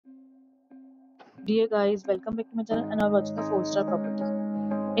Dear guys, welcome back to my channel and are watching a 4-star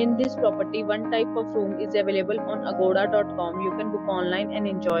property. In this property, one type of room is available on agoda.com. You can book online and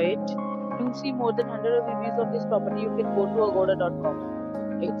enjoy it. To see more than 100 reviews of this property, you can go to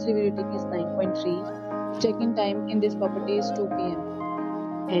agoda.com. Its review rating is 9.3. Check-in time in this property is 2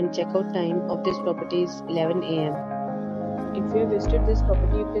 p.m. and check-out time of this property is 11 a.m. If you have visited this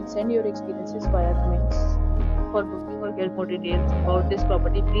property, you can send your experiences via comments. For booking or get more details about this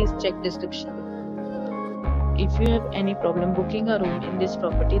property, please check description. If you have any problem booking a room in this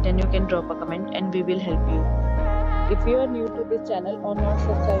property, then you can drop a comment and we will help you. If you are new to this channel or not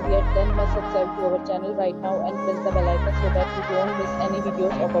subscribed yet, then must subscribe to our channel right now and press the bell icon so that you don't miss any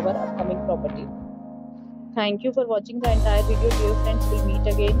videos of our upcoming property. Thank you for watching the entire video. Dear friends, we'll meet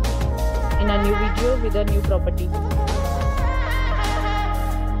again in a new video with a new property.